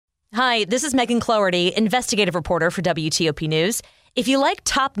Hi, this is Megan Cloherty, investigative reporter for WTOP News. If you like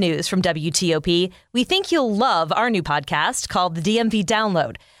top news from WTOP, we think you'll love our new podcast called The DMV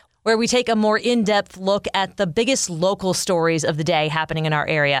Download, where we take a more in-depth look at the biggest local stories of the day happening in our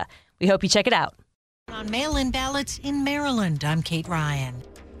area. We hope you check it out. On mail-in ballots in Maryland, I'm Kate Ryan.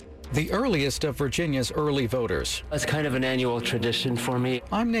 The earliest of Virginia's early voters. It's kind of an annual tradition for me.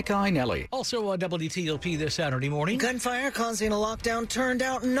 I'm Nick Einelli. Also on WTOP this Saturday morning. Gunfire causing a lockdown turned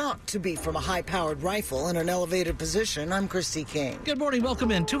out not to be from a high-powered rifle in an elevated position. I'm Christy King. Good morning.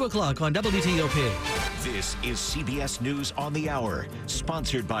 Welcome in. 2 o'clock on WTOP. This is CBS News on the Hour,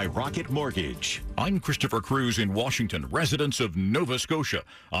 sponsored by Rocket Mortgage. I'm Christopher Cruz in Washington. Residents of Nova Scotia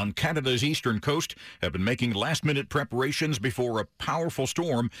on Canada's eastern coast have been making last-minute preparations before a powerful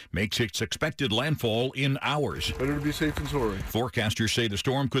storm makes its expected landfall in hours. Better to be safe than sorry. Forecasters say the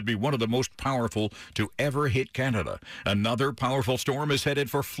storm could be one of the most powerful to ever hit Canada. Another powerful storm is headed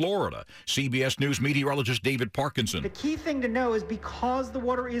for Florida. CBS News meteorologist David Parkinson. The key thing to know is because the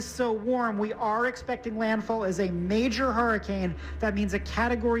water is so warm, we are expecting landfall as a major hurricane. That means a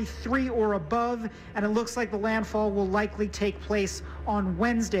Category 3 or above, and it looks like the landfall will likely take place on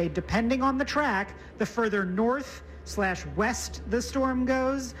Wednesday. Depending on the track, the further north/west the storm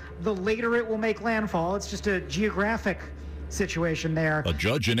goes, the later it will make landfall. It's just a geographic situation there. A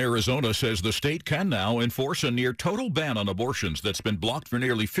judge in Arizona says the state can now enforce a near total ban on abortions that's been blocked for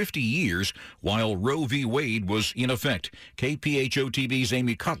nearly 50 years while Roe v. Wade was in effect. KPHO-TV's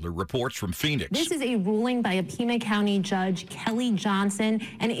Amy Cutler reports from Phoenix. This is a ruling by a Pima County judge, Kelly Johnson,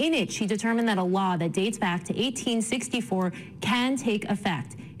 and in it she determined that a law that dates back to 1864 can take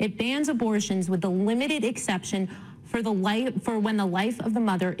effect. It bans abortions with the limited exception for when the life of the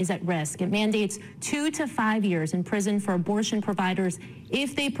mother is at risk. It mandates 2 to 5 years in prison for abortion providers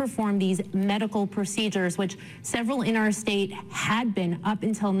if they perform these medical procedures, which several in our state had been up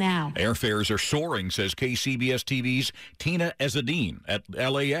until now. Airfares are soaring, says KCBS-TV's Tina Ezzedine at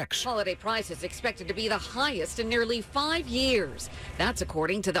LAX. Holiday prices expected to be the highest in nearly 5 years. That's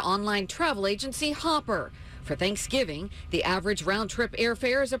according to the online travel agency Hopper. For Thanksgiving, the average round-trip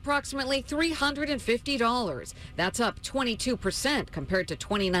airfare is approximately $350. That's up 22% compared to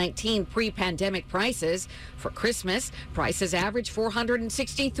 2019 pre-pandemic prices. For Christmas, prices average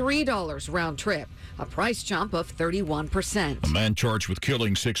 $463 round-trip, a price jump of 31%. A man charged with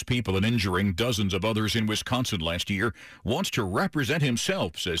killing 6 people and injuring dozens of others in Wisconsin last year wants to represent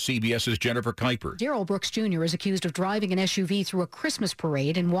himself, says CBS's Jennifer Kuiper. Darrell Brooks Jr. is accused of driving an SUV through a Christmas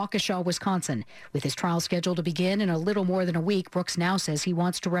parade in Waukesha, Wisconsin. With his trial scheduled to begin in a little more than a week, Brooks now says he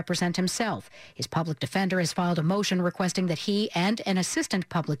wants to represent himself. His public defender has filed a motion requesting that he and an assistant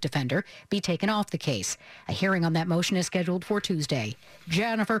public defender be taken off the case. A hearing on that motion is scheduled for Tuesday.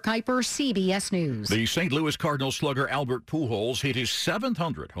 Jennifer Kuiper, CBS News. The St. Louis Cardinals slugger Albert Pujols hit his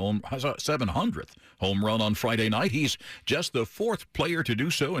 700th home run on Friday night. He's just the 4th player to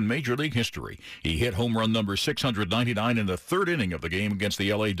do so in Major League history. He hit home run number 699 in the 3rd inning of the game against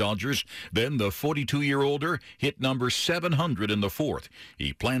the LA Dodgers. Then the 42-year-older hit number 700 in the 4th.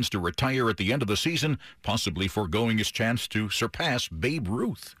 He plans to retire at the end of the season, possibly foregoing his chance to surpass Babe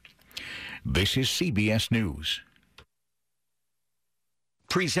Ruth. This is CBS News.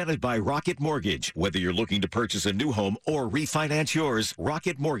 Presented by Rocket Mortgage. Whether you're looking to purchase a new home or refinance yours,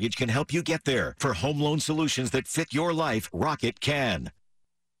 Rocket Mortgage can help you get there. For home loan solutions that fit your life, Rocket can.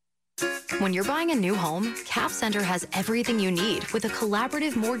 When you're buying a new home, Cap Center has everything you need with a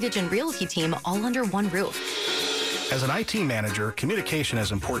collaborative mortgage and realty team all under one roof. As an IT manager, communication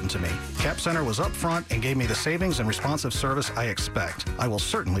is important to me. Cap Center was upfront and gave me the savings and responsive service I expect. I will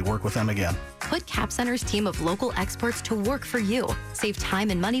certainly work with them again. Put Cap Center's team of local experts to work for you. Save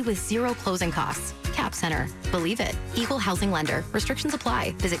time and money with 0 closing costs. Cap Center. Believe it. Equal housing lender. Restrictions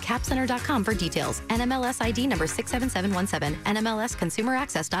apply. Visit capcenter.com for details. NMLS ID number 67717.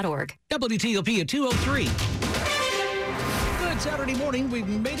 NMLSconsumeraccess.org. WTOP at 2:03. Good Saturday morning. We've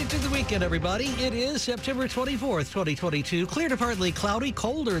made it to the weekend, everybody. It is September 24th, 2022. Clear to partly cloudy,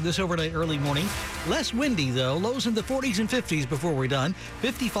 colder this overnight early morning. Less windy, though. Lows in the 40s and 50s before we're done.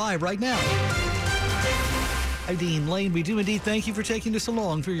 55 right now. I'm Dean Lane. We do indeed thank you for taking us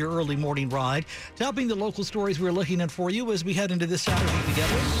along for your early morning ride. Topping the local stories we're looking at for you as we head into this Saturday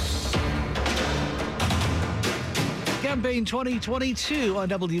together. Campaign 2022 on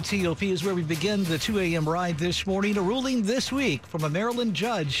WTOP is where we begin the 2 a.m. ride this morning. A ruling this week from a Maryland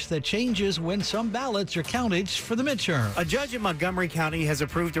judge that changes when some ballots are counted for the midterm. A judge in Montgomery County has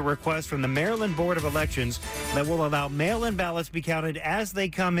approved a request from the Maryland Board of Elections that will allow mail-in ballots be counted as they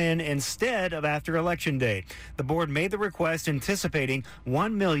come in instead of after Election Day. The board made the request anticipating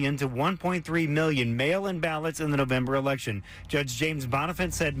 1 million to 1.3 million mail-in ballots in the November election. Judge James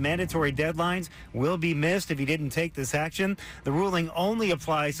Bonifant said mandatory deadlines will be missed if he didn't take this action. The ruling only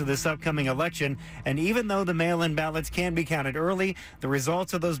applies to this upcoming election, and even though the mail-in ballots can be counted early, the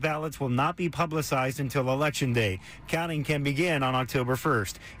results of those ballots will not be publicized until Election Day. Counting can begin on October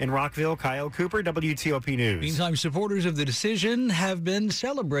 1st. In Rockville, Kyle Cooper, WTOP News. Meantime, supporters of the decision have been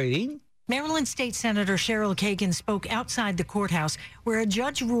celebrating. Maryland State Senator Cheryl Kagan spoke outside the courthouse where a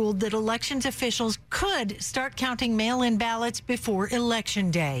judge ruled that elections officials could start counting mail-in ballots before Election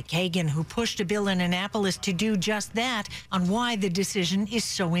Day. Kagan, who pushed a bill in Annapolis to do just that, on why the decision is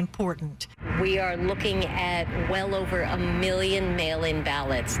so important. We are looking at well over 1 million mail-in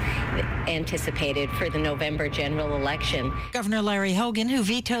ballots anticipated for the November general election. Governor Larry Hogan, who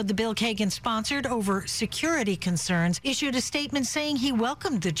vetoed the bill Kagan sponsored over security concerns, issued a statement saying he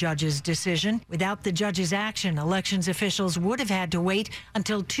welcomed the judge's decision. Without the judge's action, elections officials would have had to wait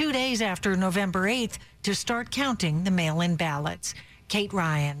until 2 days after November 8th to start counting the mail-in ballots. Kate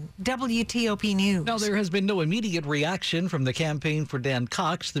Ryan, WTOP News. Now, there has been no immediate reaction from the campaign for Dan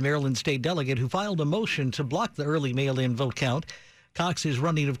Cox, the Maryland state delegate who filed a motion to block the early mail-in vote count. Cox is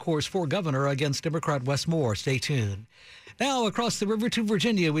running, of course, for governor against Democrat Wes Moore. Stay tuned. Now, across the river to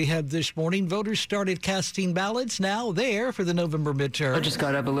Virginia, we have this morning voters started casting ballots now there for the November midterm. I just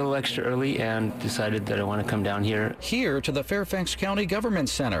got up a little extra early and decided that I want to come down here. Here to the Fairfax County Government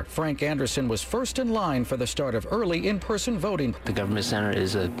Center, Frank Anderson was first in line for the start of early in-person voting. The Government Center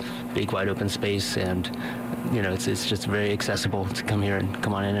is a big, wide open space, and it's just very accessible to come here and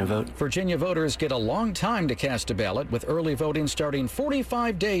come on in and vote. Virginia voters get a long time to cast a ballot, with early voting starting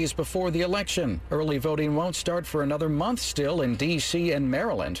 45 days before the election. Early voting won't start for another month still in D.C. and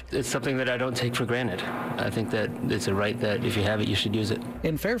Maryland. It's something that I don't take for granted. I think that it's a right that if you have it, you should use it.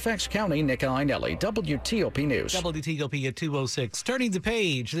 In Fairfax County, Nick Einelli, WTOP News. WTOP at 2:06. Turning the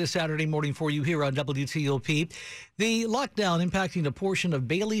page this Saturday morning for you here on WTOP. The lockdown impacting a portion of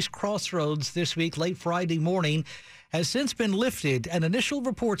Bailey's Crossroads this week, late Friday morning, has since been lifted, and initial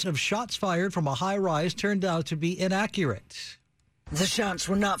reports of shots fired from a high-rise turned out to be inaccurate. The shots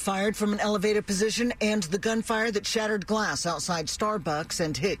were not fired from an elevated position, and the gunfire that shattered glass outside Starbucks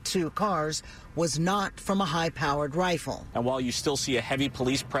and hit 2 cars was not from a high-powered rifle. And while you still see a heavy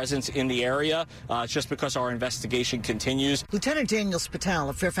police presence in the area, it's just because our investigation continues. Lieutenant Daniel Spital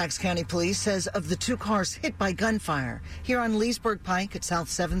of Fairfax County Police says of the 2 cars hit by gunfire here on Leesburg Pike at South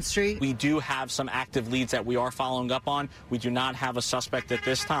 7th Street. We do have some active leads that we are following up on. We do not have a suspect at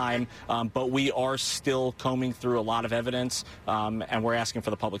this time, but we are still combing through a lot of evidence, and we're asking for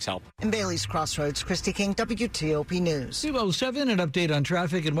the public's help. In Bailey's Crossroads, Christy King, WTOP News. 2:07, an update on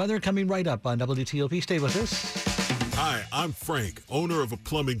traffic and weather coming right up on WTOP. Stay with us. Hi, I'm Frank, owner of a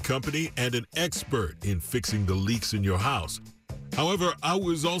plumbing company and an expert in fixing the leaks in your house. However, I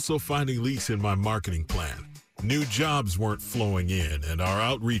was also finding leaks in my marketing plan. New jobs weren't flowing in, and our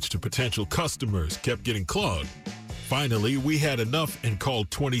outreach to potential customers kept getting clogged. Finally, we had enough and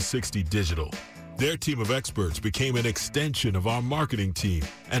called 2060 Digital. Their team of experts became an extension of our marketing team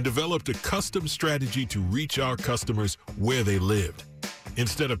and developed a custom strategy to reach our customers where they lived.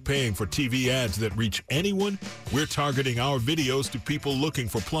 Instead of paying for TV ads that reach anyone, we're targeting our videos to people looking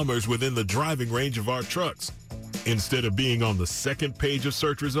for plumbers within the driving range of our trucks. Instead of being on the second page of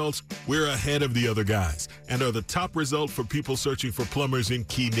search results, we're ahead of the other guys and are the top result for people searching for plumbers in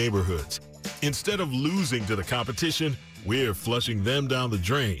key neighborhoods. Instead of losing to the competition, we're flushing them down the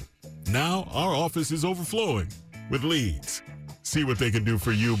drain. Now our office is overflowing with leads. See what they can do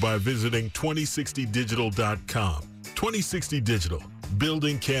for you by visiting 2060digital.com. 2060 Digital,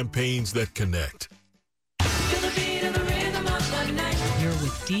 building campaigns that connect. You're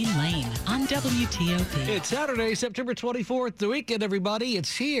with Dean Lane on WTOP. It's Saturday, September 24th, the weekend, everybody.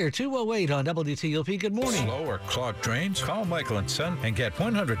 It's here, 2:08 on WTOP. Good morning. Slow or clogged drains? Call Michael & Son and get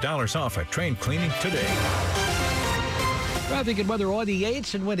 $100 off at drain cleaning today. Traffic and weather on the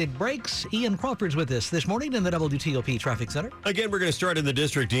 8s, and when it breaks, Ian Crawford's with us this morning in the WTOP Traffic Center. Again, we're going to start in the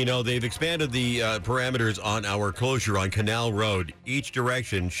district, Dino. They've expanded the parameters on our closure on Canal Road. Each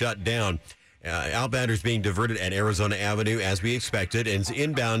direction shut down. Outbounders being diverted at Arizona Avenue as we expected, and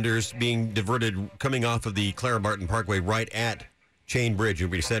inbounders being diverted coming off of the Clara Barton Parkway right at Chain Bridge,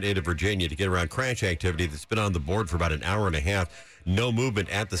 and we sent into Virginia to get around crash activity that's been on the board for about an hour and a half. No movement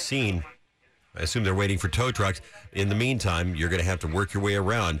at the scene. I assume they're waiting for tow trucks. In the meantime, you're going to have to work your way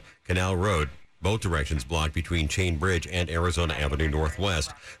around Canal Road. Both directions blocked between Chain Bridge and Arizona Avenue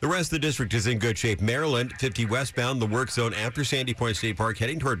Northwest. The rest of the district is in good shape. Maryland, 50 westbound, the work zone after Sandy Point State Park,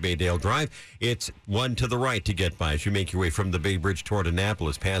 heading toward Baydale Drive. It's one to the right to get by as you make your way from the Bay Bridge toward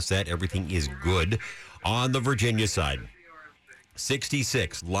Annapolis. Past that, everything is good. On the Virginia side,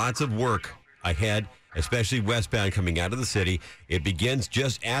 66, lots of work ahead, especially westbound coming out of the city. It begins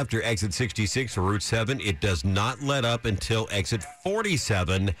just after exit 66 for Route 7. It does not let up until exit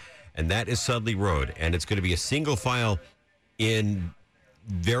 47. And that is Sudley Road. And it's going to be a single file in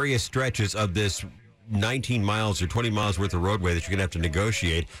various stretches of this 19 miles or 20 miles worth of roadway that you're going to have to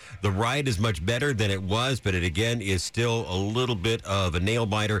negotiate. The ride is much better than it was, but it again is still a little bit of a nail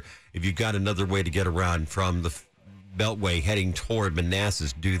biter. If you've got another way to get around from the Beltway heading toward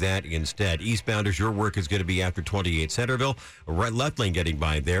Manassas, do that instead. Eastbounders, your work is going to be after 28 Centerville, a right left lane getting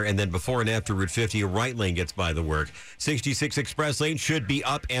by there, and then before and after Route 50, a right lane gets by the work. 66 Express Lane should be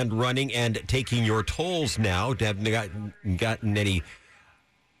up and running and taking your tolls now. Haven't gotten any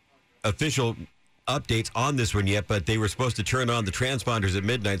official updates on this one yet, but they were supposed to turn on the transponders at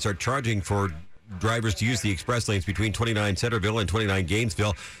midnight, start charging for drivers to use the express lanes between 29 Centerville and 29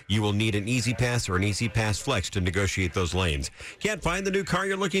 Gainesville. You will need an Easy Pass or an Easy Pass Flex to negotiate those lanes. Can't find the new car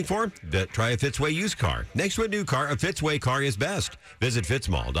you're looking for? Try a Fitzway used car. Next to a new car, a Fitzway car is best. Visit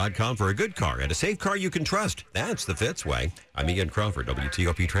fitzmall.com for a good car and a safe car you can trust. That's the Fitzway. I'm Ian Crawford,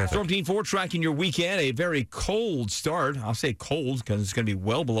 WTOP Traffic. Storm Team 4 tracking your weekend. A very cold start. I'll say cold because it's going to be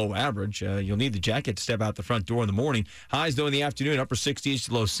well below average. You'll need the jacket to step out the front door in the morning. Highs, though, in the afternoon, upper 60s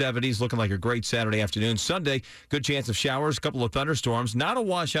to low 70s. Looking like a great Saturday afternoon. Sunday, good chance of showers, a couple of thunderstorms. Not a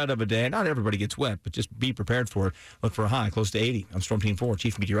washout of a day. Not everybody gets wet, but just be prepared for it. Look for a high close to 80. I'm Storm Team 4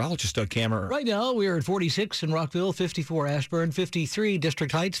 Chief Meteorologist Doug Kammerer. Right now, we're at 46 in Rockville, 54 Ashburn, 53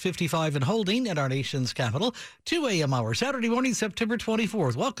 District Heights, 55 in Holding at our nation's capital. 2 a.m. hour, Saturday morning, September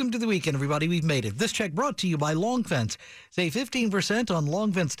 24th. Welcome to the weekend, everybody. We've made it. This check brought to you by Long Fence. Save 15% on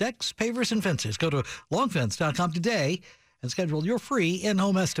Long Fence decks, pavers, and fences. Go to longfence.com today and schedule your free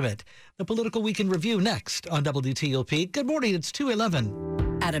in-home estimate. The Political Weekend Review next on WTOP. Good morning, it's 2:11.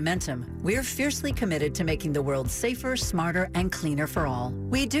 At Amentum, we're fiercely committed to making the world safer, smarter, and cleaner for all.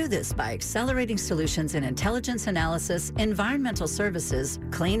 We do this by accelerating solutions in intelligence analysis, environmental services,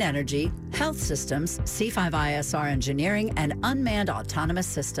 clean energy, health systems, C5ISR engineering, and unmanned autonomous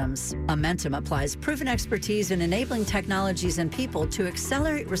systems. Amentum applies proven expertise in enabling technologies and people to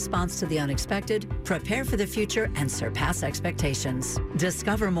accelerate response to the unexpected, prepare for the future, and surpass expectations.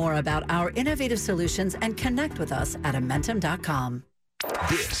 Discover more about our innovative solutions and connect with us at Amentum.com.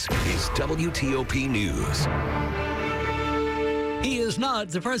 This is WTOP News. He is not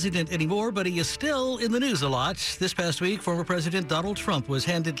the president anymore, but he is still in the news a lot. This past week, former President Donald Trump was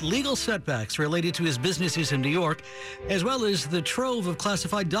handed legal setbacks related to his businesses in New York, as well as the trove of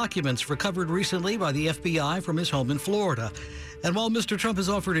classified documents recovered recently by the FBI from his home in Florida. And while Mr. Trump has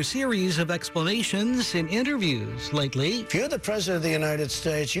offered a series of explanations in interviews lately, if you're the president of the United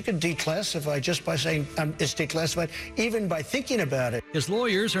States, you can declassify just by saying it's declassified, even by thinking about it. His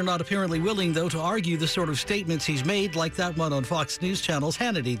lawyers are not apparently willing, though, to argue the sort of statements he's made, like that one on Fox News Channel's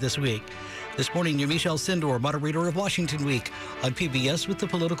Hannity this week. This morning, you're Michelle Sindor, moderator of Washington Week on PBS with the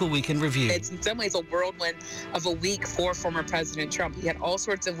Political Weekend Review. It's in some ways a whirlwind of a week for former President Trump. He had all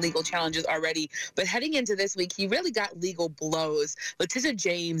sorts of legal challenges already, but heading into this week, he really got legal blows. Letitia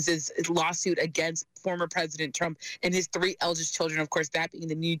James's lawsuit against former President Trump and his 3 eldest children, of course, that being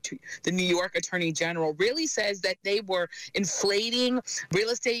the New York Attorney General, really says that they were inflating real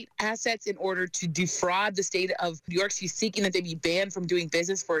estate assets in order to defraud the state of New York. She's seeking that they be banned from doing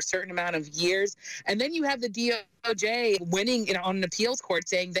business for a certain amount of years. And then you have the DOJ winning on an appeals court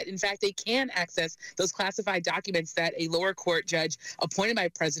saying that, in fact, they can access those classified documents that a lower court judge appointed by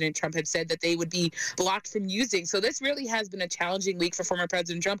President Trump had said that they would be blocked from using. So this really has been a challenging week for former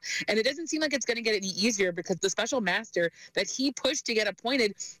President Trump. And it doesn't seem like it's going to get any easier because the special master that he pushed to get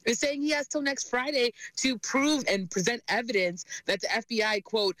appointed is saying he has till next Friday to prove and present evidence that the FBI,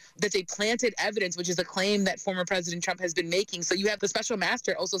 quote, that they planted evidence, which is a claim that former President Trump has been making. So you have the special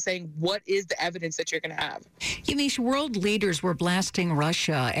master also saying, what is the evidence that you're going to have? Yamiche, world leaders were blasting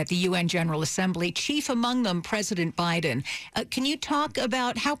Russia at the UN General Assembly, chief among them President Biden. Can you talk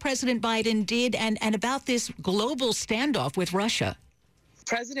about how President Biden did and about this global standoff with Russia?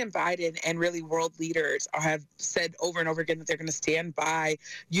 President Biden and really world leaders have said over and over again that they're going to stand by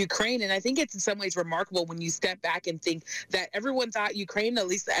Ukraine. And I think it's in some ways remarkable when you step back and think that everyone thought Ukraine, at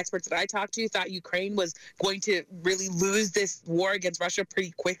least the experts that I talked to, thought Ukraine was going to really lose this war against Russia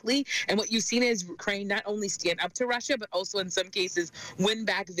pretty quickly. And what you've seen is Ukraine not only stand up to Russia, but also in some cases win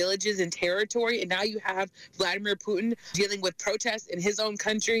back villages and territory. And now you have Vladimir Putin dealing with protests in his own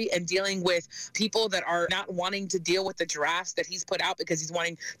country and dealing with people that are not wanting to deal with the drafts that he's put out because he's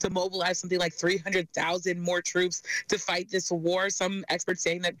wanting to mobilize something like 300,000 more troops to fight this war. Some experts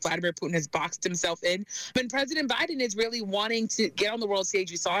saying that Vladimir Putin has boxed himself in. But President Biden is really wanting to get on the world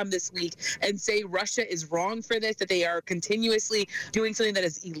stage. You saw him this week and say Russia is wrong for this, that they are continuously doing something that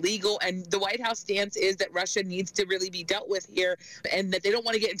is illegal. And the White House stance is that Russia needs to really be dealt with here and that they don't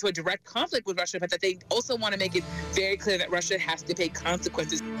want to get into a direct conflict with Russia, but that they also want to make it very clear that Russia has to pay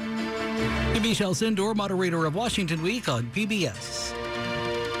consequences. Michelle Sindor, moderator of Washington Week on PBS.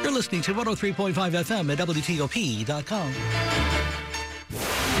 You're listening to 103.5 FM at WTOP.com.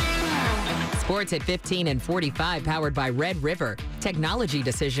 Sports at 15 and 45, powered by Red River. Technology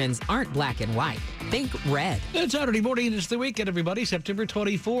decisions aren't black and white. Think red. It's Saturday morning. It's the weekend, everybody. September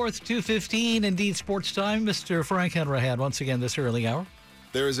 24th, 2:15. Indeed, sports time. Mr. Frank Hanrahan once again this early hour.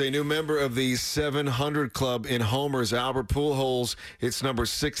 There is a new member of the 700 Club in homers. Albert Pujols hits number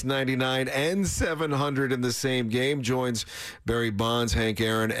 699 and 700 in the same game. Joins Barry Bonds, Hank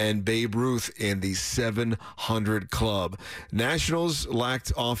Aaron, and Babe Ruth in the 700 Club. Nationals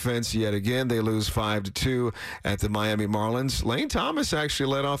lacked offense yet again. They lose 5-2 at the Miami Marlins. Lane Thomas actually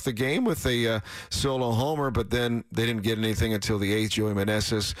led off the game with a solo homer, but then they didn't get anything until the 8th. Joey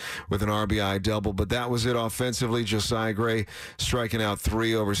Meneses with an RBI double. But that was it offensively. Josiah Gray striking out 3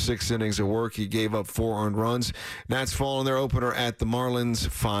 over 6 innings of work. He gave up 4 earned runs. Nats fall in their opener at the Marlins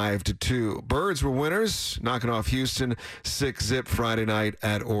 5-2. Birds were winners, knocking off Houston 6-0 Friday night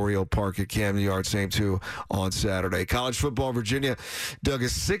at Oriole Park at Camden Yards. Same 2 on Saturday. College football, Virginia dug a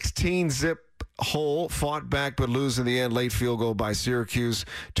 16-0 hole, fought back but lose in the end. Late field goal by Syracuse,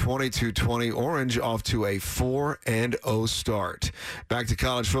 22-20. Orange off to a 4-0 start. Back to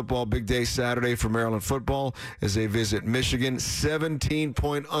college football. Big day Saturday for Maryland football as they visit Michigan.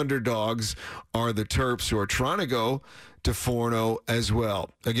 17-point underdogs are the Terps, who are trying to go to 4-0 as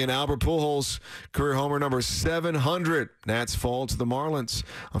well. Again, Albert Pujols, career homer number 700. Nats fall to the Marlins.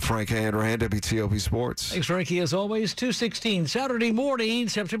 I'm Frank Hanrahan, WTOP Sports. Thanks, Frankie. As always, 2:16, Saturday morning,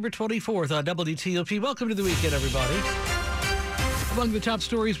 September 24th on WTOP. Welcome to the weekend, everybody. Among the top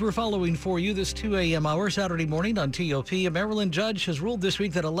stories we're following for you this 2 a.m. hour Saturday morning on TOP, a Maryland judge has ruled this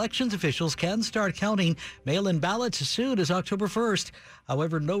week that elections officials can start counting mail-in ballots as soon as October 1st.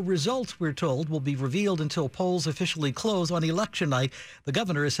 However, no results, we're told, will be revealed until polls officially close on election night. The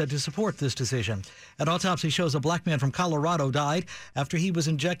governor is said to support this decision. An autopsy shows a black man from Colorado died after he was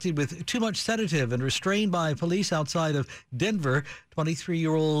injected with too much sedative and restrained by police outside of Denver.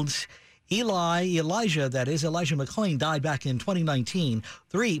 23-year-old Elijah McClain died back in 2019.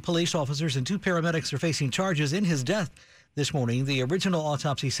 3 police officers and 2 paramedics are facing charges in his death this morning. The original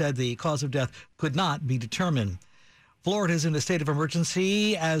autopsy said the cause of death could not be determined. Florida is in a state of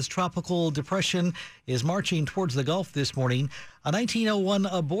emergency as tropical depression is marching towards the Gulf this morning. A 1901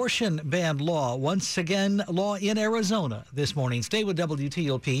 abortion ban law, once again law in Arizona this morning. Stay with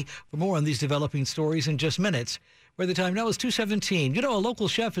WTOP for more on these developing stories in just minutes. Where the time now is 2:17. You know, a local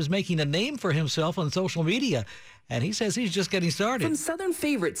chef is making a name for himself on social media, and he says he's just getting started. From Southern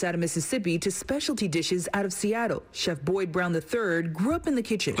favorites out of Mississippi to specialty dishes out of Seattle, Chef Boyd Brown III grew up in the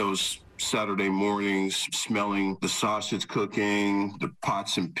kitchen. Those Saturday mornings, smelling the sausage cooking, the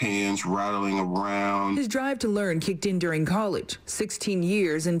pots and pans rattling around. His drive to learn kicked in during college. 16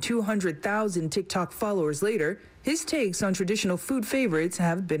 years and 200,000 TikTok followers later, his takes on traditional food favorites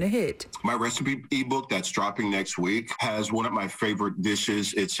have been a hit. My recipe ebook that's dropping next week has one of my favorite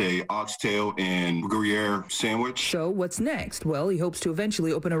dishes. It's a oxtail and Gruyere sandwich. So what's next? Well, he hopes to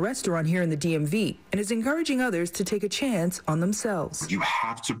eventually open a restaurant here in the DMV and is encouraging others to take a chance on themselves. You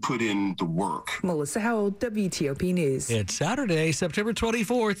have to put in the work. Melissa Howell, WTOP News. It's Saturday, September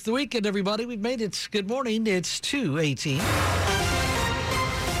 24th, the weekend, everybody. We've made it. Good morning. It's 2:18.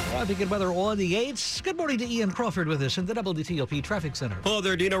 Traffic and weather on the 8s. Good morning to Ian Crawford with us in the WTOP Traffic Center. Hello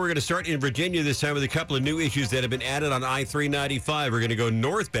there, Dino. We're going to start in Virginia this time with a couple of new issues that have been added on I-395. We're going to go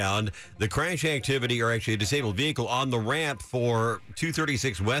northbound. The crash activity, or actually a disabled vehicle on the ramp for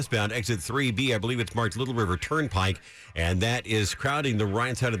 236 westbound, exit 3B. I believe it's marked Little River Turnpike, and that is crowding the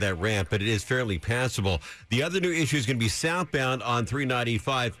right side of that ramp, but it is fairly passable. The other new issue is going to be southbound on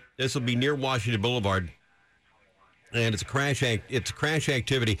 395. This will be near Washington Boulevard. And it's a crash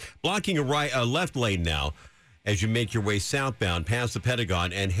activity blocking a left lane now. as you make your way southbound past the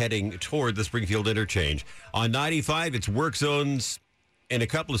Pentagon and heading toward the Springfield interchange. On 95, it's work zones in a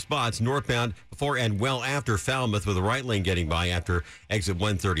couple of spots northbound before and well after Falmouth, with the right lane getting by after exit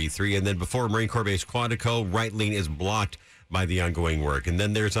 133. And then before Marine Corps Base Quantico, right lane is blocked by the ongoing work. And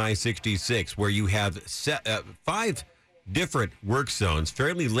then there's I-66, where you have 5 different work zones,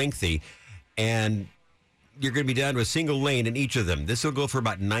 fairly lengthy, and you're going to be down to a single lane in each of them. This will go for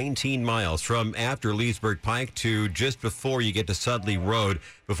about 19 miles from after Leesburg Pike to just before you get to Sudley Road,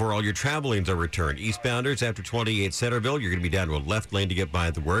 before all your travel lanes are returned. Eastbounders after 28 Centerville, you're going to be down to a left lane to get by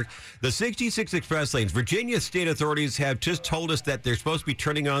the work. The 66 express lanes, Virginia state authorities have just told us that they're supposed to be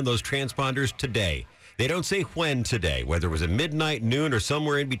turning on those transponders today. They don't say when today, whether it was at midnight, noon, or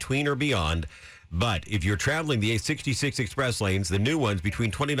somewhere in between or beyond. But if you're traveling the 66 express lanes, the new ones between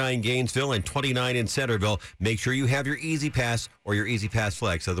 29 Gainesville and 29 in Centerville, make sure you have your Easy Pass or your Easy Pass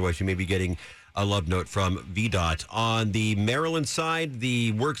Flex. Otherwise, you may be getting a love note from VDOT. On the Maryland side,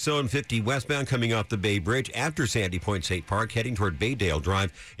 the work zone 50 westbound coming off the Bay Bridge after Sandy Point State Park, heading toward Baydale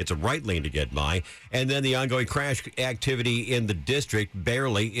Drive. It's a right lane to get by. And then the ongoing crash activity in the district,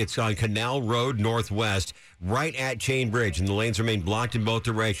 barely. It's on Canal Road Northwest, right at Chain Bridge, and the lanes remain blocked in both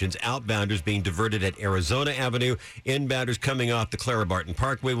directions. Outbounders being diverted at Arizona Avenue. Inbounders coming off the Clara Barton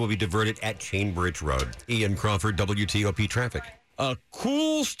Parkway will be diverted at Chain Bridge Road. Ian Crawford, WTOP Traffic. A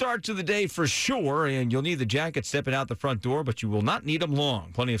cool start to the day for sure, and you'll need the jacket stepping out the front door, but you will not need them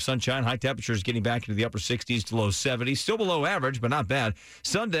long. Plenty of sunshine, high temperatures getting back into the upper 60s to low 70s. Still below average, but not bad.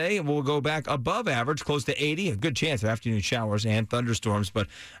 Sunday, we'll go back above average, close to 80. A good chance of afternoon showers and thunderstorms, but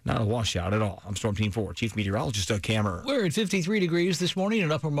not a washout at all. I'm Storm Team 4, Chief Meteorologist Doug Kammerer. We're at 53 degrees this morning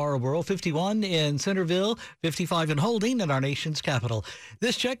in Upper Marlboro, 51 in Centerville, 55 in Holding, and our nation's capital.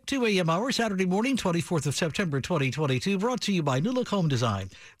 This check, 2 a.m. hour, Saturday morning, 24th of September, 2022, brought to you by New Look Home Design.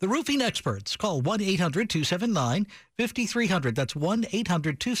 The roofing experts. Call 1-800-279-5300. That's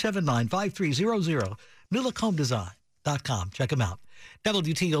 1-800-279-5300. NewLookHomeDesign.com. Check them out.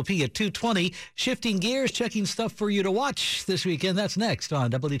 WTOP at 2:20. Shifting gears, checking stuff for you to watch this weekend. That's next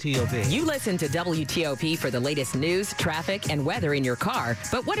on WTOP. You listen to WTOP for the latest news, traffic, and weather in your car.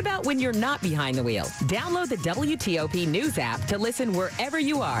 But what about when you're not behind the wheel? Download the WTOP News app to listen wherever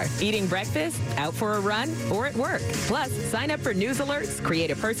you are. Eating breakfast, out for a run, or at work. Plus, sign up for news alerts, create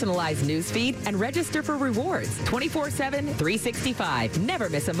a personalized news feed, and register for rewards. 24/7, 365. Never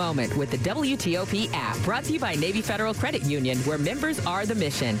miss a moment with the WTOP app. Brought to you by Navy Federal Credit Union, where members are the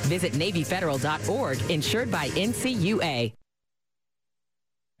mission. Visit NavyFederal.org, insured by NCUA.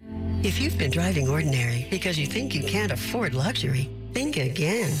 If you've been driving ordinary because you think you can't afford luxury, think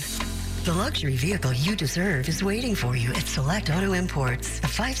again. The luxury vehicle you deserve is waiting for you at Select Auto Imports, a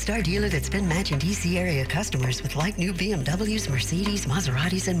 5-star dealer that's been matching D.C. area customers with like-new BMWs, Mercedes,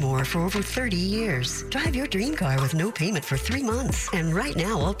 Maseratis, and more for over 30 years. Drive your dream car with no payment for 3 months. And right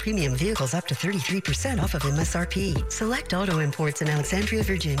now, all premium vehicles up to 33% off of MSRP. Select Auto Imports in Alexandria,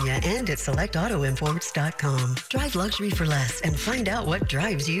 Virginia, and at selectautoimports.com. Drive luxury for less and find out what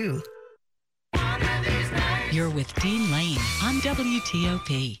drives you. You're with Dean Lane on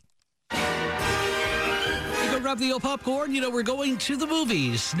WTOP. Grab the old popcorn. You know, we're going to the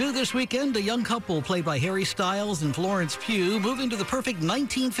movies. New this weekend, a young couple played by Harry Styles and Florence Pugh move into the perfect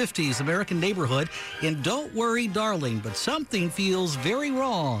 1950s American neighborhood in Don't Worry, Darling, but something feels very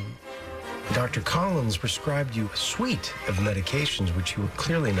wrong. Dr. Collins prescribed you a suite of medications which you were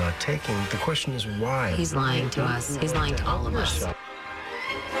clearly not taking. The question is why? He's lying to us. He's lying to all of us.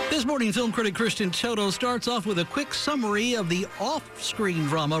 This morning, film critic Christian Toto starts off with a quick summary of the off-screen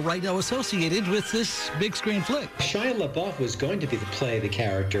drama right now associated with this big-screen flick. Shia LaBeouf was going to be the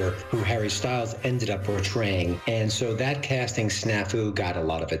character who Harry Styles ended up portraying, and so that casting snafu got a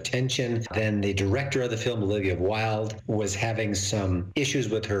lot of attention. Then the director of the film, Olivia Wilde, was having some issues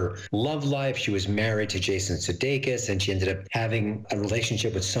with her love life. She was married to Jason Sudeikis, and she ended up having a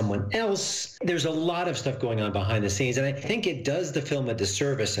relationship with someone else. There's a lot of stuff going on behind the scenes, and I think it does the film a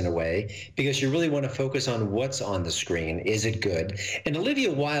disservice in a way, because you really want to focus on what's on the screen. Is it good? And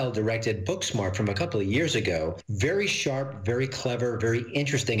Olivia Wilde directed Booksmart from a couple of years ago. Very sharp, very clever, very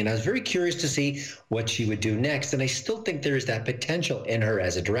interesting. And I was very curious to see what she would do next. And I still think there is that potential in her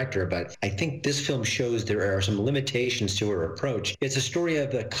as a director, but I think this film shows there are some limitations to her approach. It's a story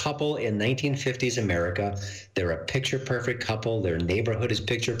of a couple in 1950s America. They're a picture-perfect couple. Their neighborhood is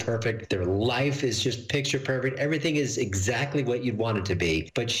picture-perfect. Their life is just picture-perfect. Everything is exactly what you'd want it to be.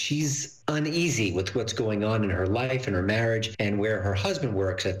 But she's uneasy with what's going on in her life and her marriage, and where her husband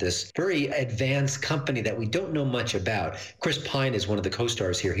works at this very advanced company that we don't know much about. Chris Pine is one of the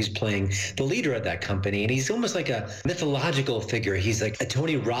co-stars here. He's playing the leader of that company, and he's almost like a mythological figure. He's like a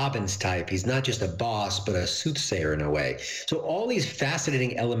Tony Robbins type. He's not just a boss, but a soothsayer in a way. So all these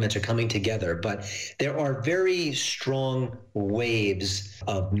fascinating elements are coming together, but there are very strong waves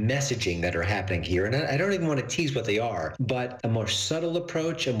of messaging that are happening here. And I don't even want to tease what they are, but a more subtle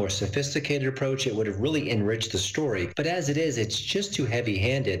approach, a more sophisticated approach, it would have really enriched the story. But as it is, it's just too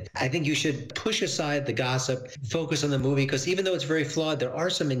heavy-handed. I think you should push aside the gossip, focus on the movie, because even though it's very flawed, there are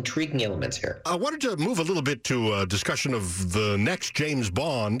some intriguing elements here. I wanted to move a little bit to a discussion of the next James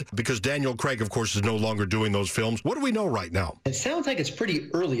Bond, because Daniel Craig, of course, is no longer doing those films. What do we know right now? It sounds like it's pretty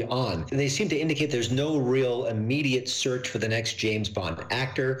early on. They seem to indicate there's no real immediate search for the next James Bond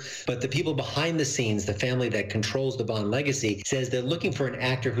actor, but the people behind the scenes, the family that controls the Bond legacy, says they're looking for an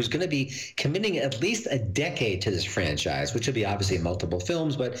actor who's going to be committing at least a decade to this franchise, which will be obviously multiple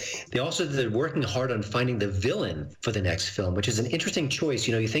films, but they're working hard on finding the villain for the next film, which is an interesting choice.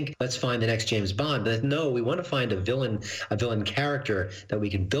 You think, let's find the next James Bond, but no, we want to find a villain character that we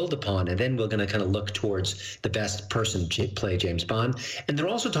can build upon, and then we're going to kind of look towards the best person to play James Bond. And they're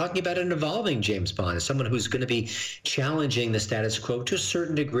also talking about an evolving James Bond as someone who's going to be challenging the status quo to a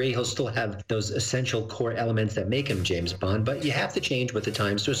certain degree. He'll still have those essential core elements that make him James Bond, but you have to change with the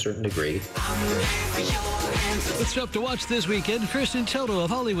times to a certain degree. With stuff to watch this weekend, Kristen Toto of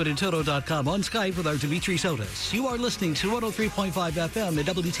HollywoodandToto.com on Skype with our Dimitri Sotis. You are listening to 103.5 FM at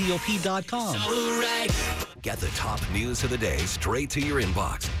WTOP.com. Get the top news of the day straight to your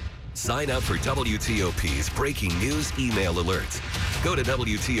inbox. Sign up for WTOP's breaking news email alerts. Go to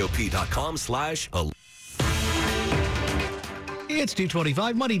WTOP.com/alert. It's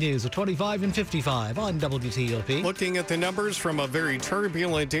 2:25 Money News at 25 and 55 on WTOP. Looking at the numbers from a very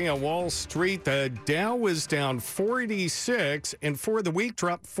turbulent day on Wall Street, the Dow was down 46 and for the week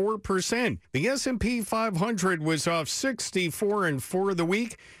dropped 4%. The S&P 500 was off 64 and for the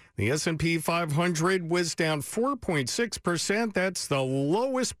week the S&P 500 was down 4.6%. That's the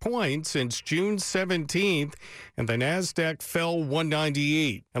lowest point since June 17th. And the NASDAQ fell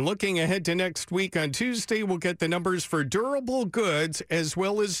 198. And looking ahead to next week on Tuesday, we'll get the numbers for durable goods as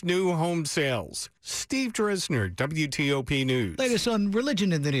well as new home sales. Steve Dresner, WTOP News. Latest on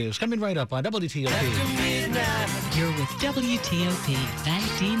religion in the news, coming right up on WTOP. You're with WTOP.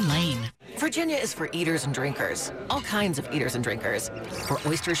 Thank Dean Lane. Virginia is for eaters and drinkers, all kinds of eaters and drinkers. For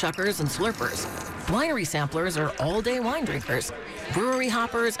oyster shuckers and slurpers. Winery samplers are all-day wine drinkers. Brewery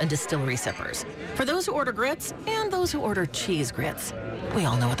hoppers and distillery sippers. For those who order grits and those who order cheese grits. We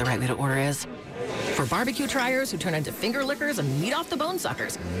all know what the right way to order is. For barbecue triers who turn into finger lickers and meat off the bone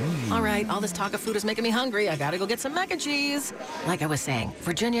suckers. All right, all this talk of food is making me hungry. I gotta go get some mac and cheese. Like I was saying,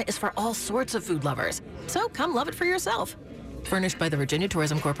 Virginia is for all sorts of food lovers. So come love it for yourself. Furnished by the Virginia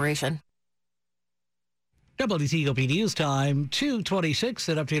Tourism Corporation. WTOP News Time, 2:26.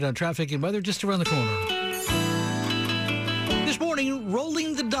 An update on traffic and weather just around the corner. This morning,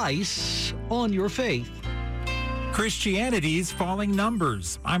 rolling the dice on your faith. Christianity's falling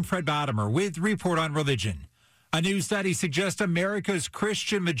numbers. I'm Fred Bottomer with Report on Religion. A new study suggests America's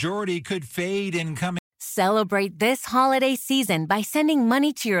Christian majority could fade in coming. Celebrate this holiday season by sending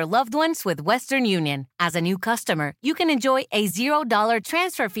money to your loved ones with Western Union. As a new customer, you can enjoy a $0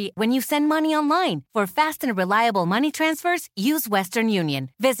 transfer fee when you send money online. For fast and reliable money transfers, use Western Union.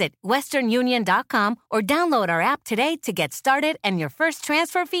 Visit westernunion.com or download our app today to get started, and your first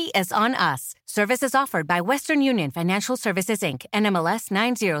transfer fee is on us. Services offered by Western Union Financial Services, Inc., NMLS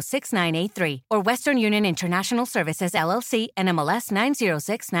 906983, or Western Union International Services, LLC, NMLS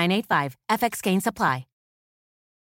 906985. FX gains apply.